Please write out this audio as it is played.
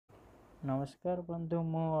नमस्कार बंधु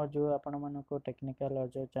मु अजु आपण मानको टेक्निकल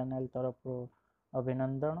अजु चैनल तरफ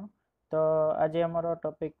अभिनंदन। तो आज हमर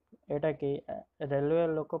टॉपिक एटा कि railway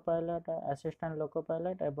loco pilot assistant loco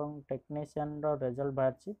pilot एवं टेक्नीशियन रो रिजल्ट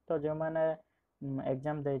बाहरची। तो जो माने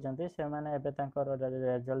एग्जाम देइचंती से माने एबे तांकर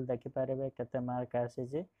रिजल्ट देखि पारेबे केते मार्क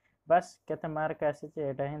आसीची। बस केते मार्क आसीची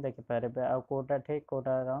एटा ही देखि पारेबे आ कोटा ठीक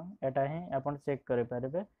कोटा रॉन्ग एटा ही आपण चेक करि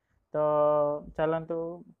पारेबे। तो चलंतु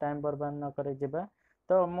टाइम बर्बाद न करि जिबा।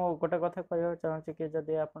 तो मु गोटे कथा कहना चाहूँगी कि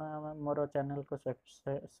जदि आप मोर चैनल को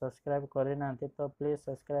सब्सक्राइब करना तो प्लीज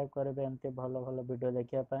सब्सक्राइब करेंगे एमती भल भल वीडियो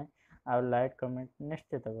देखापी आ लाइक कमेंट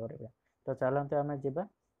निश्चित करेंगे। तो चलते आम जा।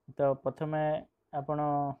 तो प्रथम आपण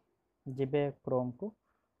जीवे क्रोम को।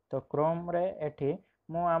 तो क्रोम रे एठी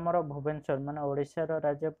मु आमर भुवनेश्वर माने ओडिशा रो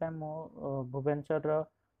राज्य पे मु भुवनेश्वर रो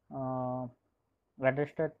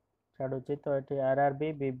एड्रेस छाड़ुची। तो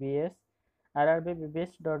ये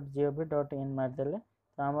rrbbbs.gov.in मारदेले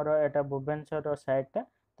तो आमर एटा भुवनेश्वर साइटा।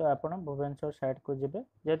 तो आपण भुवनेश्वर साइट को जीवे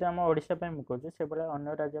जेहेतु आम ओडिशा पे मु कहूँ से भाई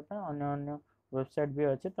अन्य राज्य पे अन्य अन्य वेबसाइट भी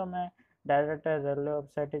अच्छे। तो मैं डायरेक्ट रेलवे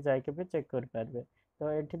वेबसाइट जाके भी चेक कर पारे।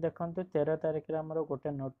 तो ये देखो 13 तारिख आमर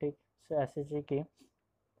गोटे नोटिस आसी कि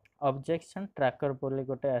ऑब्जेक्शन ट्रैकर बोली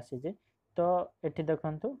गोटे आसी। तो ये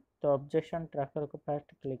देखो तो ऑब्जेक्शन ट्रैकर को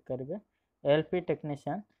फास्ट क्लिक करेंगे ALP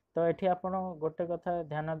टेक्नीशियन। तो ये आपण गोटे कथा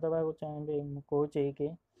ध्यान देवा चाहिए कहूँ कि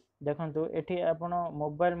देखो ये आपण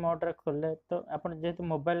मोबाइल मोड रे खोले तो आपण जेहेतु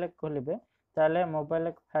मोबाइल खोलेंगे ताले मोबाइल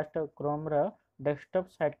फास्ट क्रोम रो डेस्कटॉप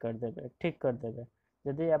साइड करदेवे ठीक करदेवे।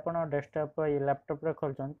 जदि आपण डेस्कटॉप लैपटॉप रे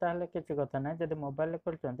खोलछन ताले किसी कथा ना जदि मोबाइल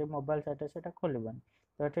खोलछन मोबाइल साइट से खोलबन।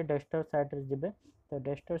 तो ये डेस्कटॉप साइट रे जिबे। तो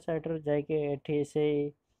डेस्कटॉप साइट रे जाके एठी से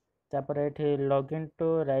तापर एठी लॉगिन टू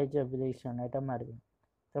राइज एप्लीकेशन एटा मारबे।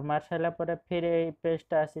 तो मार सारा पर फिर ये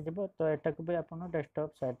पेजटा आसी जिवो। तो एटा को भी आपण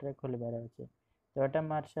डेस्कटॉप साइट रे खोलबार अछि। तो ये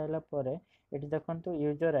मार सारा पर ये देखो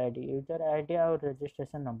यूजर आईडी आ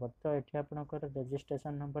रजिस्ट्रेशन नंबर। तो ये आपंकर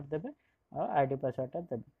रजिस्ट्रेशन नंबर देवे और आईडी पासवर्डटा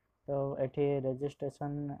देवे। तो ये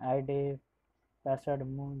रजिस्ट्रेशन आईडी पासवर्ड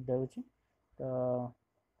मु देउछि। तो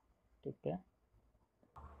ठीक है।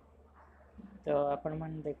 तो आपण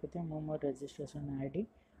मैंने देखुते मु मोर रजिस्ट्रेशन आईडी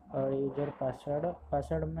और यूजर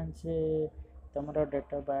पासवर्ड मीन्स तुम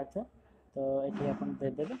डेट ऑफ बर्थ। तो ये आप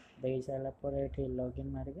देदेवे दे सारापर ये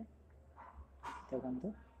लॉगिन मारे देखो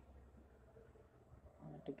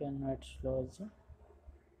टिके नेट स्लो अच्छे।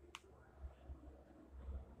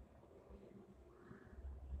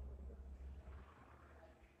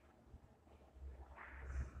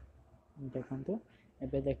 देखो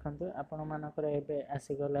एबे देखो आपण मानकर एबे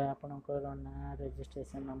आसीगला आपणकर ना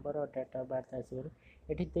रजिस्ट्रेशन नंबर और डेट ऑफ बर्थ आसीगला।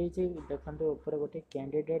 एठी देछि देखो ऊपर गोटे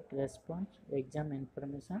कैंडिडेट रेस्पॉन्स एग्जाम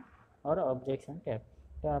इन्फॉर्मेशन और ऑब्जेक्शन टैब।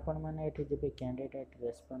 तो आपण माने एठी जेबे कैंडिडेट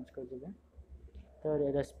रेस्पॉन्स को जेबे। तो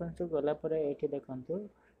रेस्पॉन्स को गला पर एठी देखो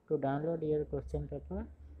to download your question paper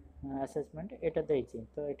assessment एटा देछि।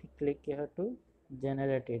 तो एठी click here to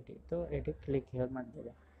generate it. तो एठी क्लिक हियर मार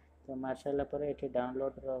देबे। तो मार सारा पर एठी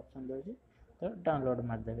डाउनलोड रो ऑप्शन दोछि। तो डाउनलोड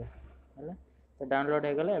मार देबे हैला। तो डाउनलोड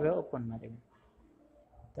हो गले एबे ओपन मारिबे।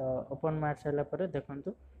 तो ओपन मार सारा पर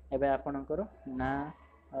देखंतु एबे आपनकर ना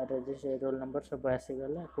रजिस्टर रोल नंबर सब आसी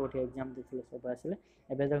गला कोठी एग्जाम देथिले सब आसीले।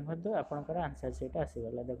 एबे देखंतु आपनकर आंसर शीट आसी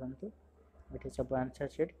गला। देखंतु ये सब आंसर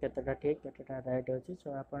शीट केतटा ठीक केतटा राइट अछि।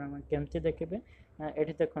 सो आपण केमति देखिबे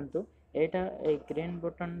एठी देखंतु एटा ए ग्रीन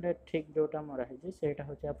बटन रे ठीक जोटा मोर है सेटा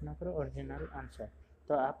होछि आपनकर ओरिजिनल आंसर।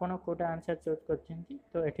 तो आपण कोटा आंसर चूज करछिंती।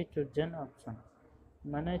 तो एठी चूजन ऑप्शन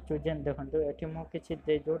माने चूजन देखंतु एठी मो किछि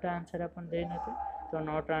दे जोटा आंसर आपण दे नथि। तो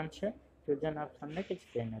नॉट आंसर चूजन ऑप्शन ने किछि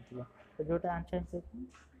दे नथि। तो जोटा आंसर से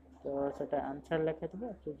तो सेटा आंसर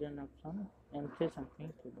लिखितबे चूजन ऑप्शन एमथि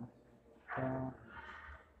समथिंग थिबो।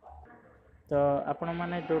 तो आपण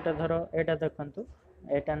माने जोटा धरो एटा देखंतु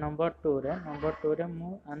एटा नंबर 2 रे मु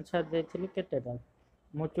आंसर देथिली केतेटा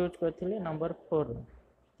मु चूज करथिली नंबर 4।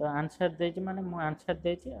 तो आंसर देछि माने मु आंसर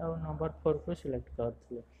देछि और नंबर 4 को सिलेक्ट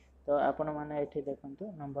करथिली। तो आपण माने एठी देखंतु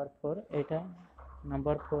नंबर 4 एटा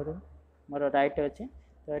नंबर 4 मोर राइट अछि।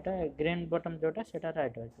 तो एटा ग्रीन बटन जोटा सेटा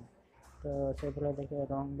राइट अछि। तो से भला देखिए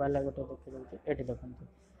रॉन्ग वाला गोटे देखि दउछि। एठी देखंतु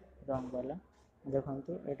रॉन्ग वाला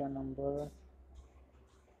देखंतु एटा नंबर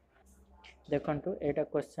देखंतु एटा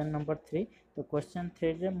क्वेश्चन नंबर 3। तो क्वेश्चन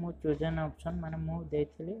 3 रे मु चूजन ऑप्शन माने मु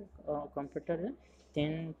देथिली कंप्यूटर रे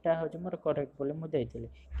तीनटा हो मोर करेक्ट बोले मु देथिली।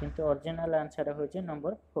 किंतु ओरिजिनल आंसर हो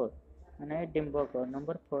नंबर 4 माने डिम्बक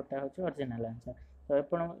नंबर 4 टा हो ओरिजिनल आंसर। तो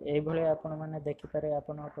आपण एई भले आपण माने देखि पारे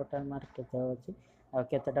आपण टोटल मार्क केते अछि आ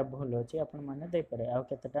केतेटा भूल अछि आपण माने दे पारे आ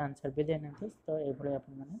केतेटा आंसर भी दे नथि। तो एई भले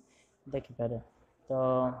आपण माने देखि पारे। तो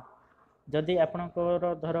जदि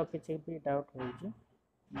आपणकर धर किछि भी डाउट होइछि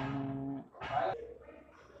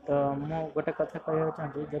तो मु गोटे कथा कहना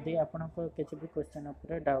चाहूँगी जदि आपको किसी भी क्वेश्चन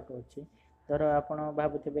उपर डाउट अच्छी धर आप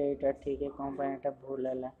भावुवे यहाँ ठीक है कौन पर यहाँ भूल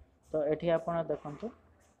है तो ये आप देखो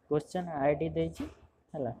क्वेश्चन आईडी देती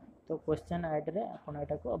है तो क्वेश्चन आईडी रे आप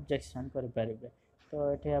यहाँ ऑब्जेक्शन करेंगे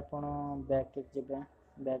तो ये आप बैक जी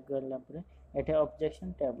बैक गला ये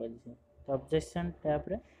ऑब्जेक्शन टैब अच्छे तो ऑब्जेक्शन टैब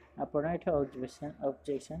रे आप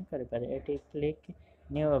ऑब्जेक्शन करेंगे ये क्लिक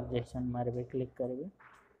न्यू ऑब्जेक्शन मारे क्लिक करेंगे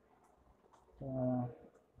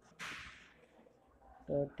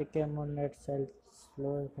तो टिके मो नेट सेल स्लो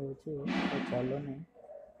हो चलो नहीं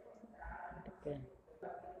टिके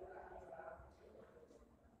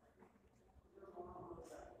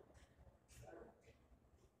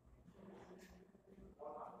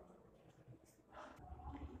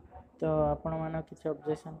तो आपण मान किसी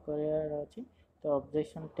ऑब्जेक्शन करार अच्छी तो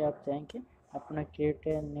ऑब्जेक्शन टैब जाइए आपन क्रिएट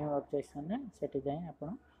न्यू ऑब्जेक्शन से जाए आप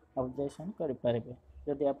ऑब्जेक्शन करेंगे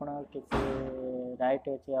जदि आप किसी राइट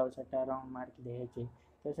अच्छे आटा रंग मार्क दिए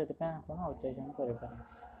तो से आप ऑब्जेक्शन करेंगे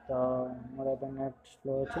तो मोर नेट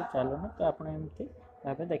स्लो अच्छे चलुनी तो आप एमती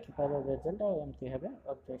भाव देखिपारे रिजल्ट और एमती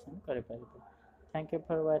भाव ऑब्जेक्शन करेंगे थैंक यू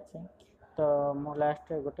फॉर वाचिंग तो मु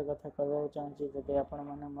लास्ट गोटे कथा कहना चाहूँगी जदि आपण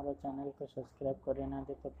मैंने मोर चैनल को सब्सक्राइब करना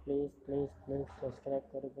तो प्लीज़ प्लीज़ प्लीज़ सब्सक्राइब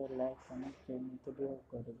करेंगे लाइक कमेंट वीडियो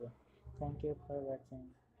करेंगे थैंक यू फॉर वाचिंग।